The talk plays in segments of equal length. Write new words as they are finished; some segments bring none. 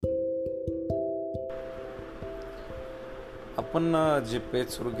आपण जे पेज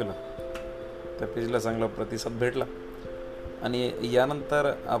सुरू केलं त्या पेजला चांगला प्रतिसाद भेटला आणि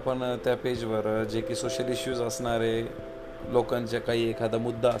यानंतर आपण त्या पेजवर जे की सोशल इश्यूज असणारे, लोकांचे काही एखादा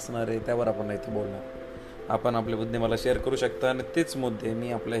मुद्दा असणार आहे, त्यावर आपण इथे बोलणार. आपण आपले मुद्दे मला शेअर करू शकता आणि तेच मुद्दे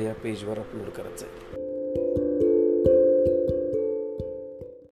मी आपल्या ह्या पेजवर अपलोड करत जाईल.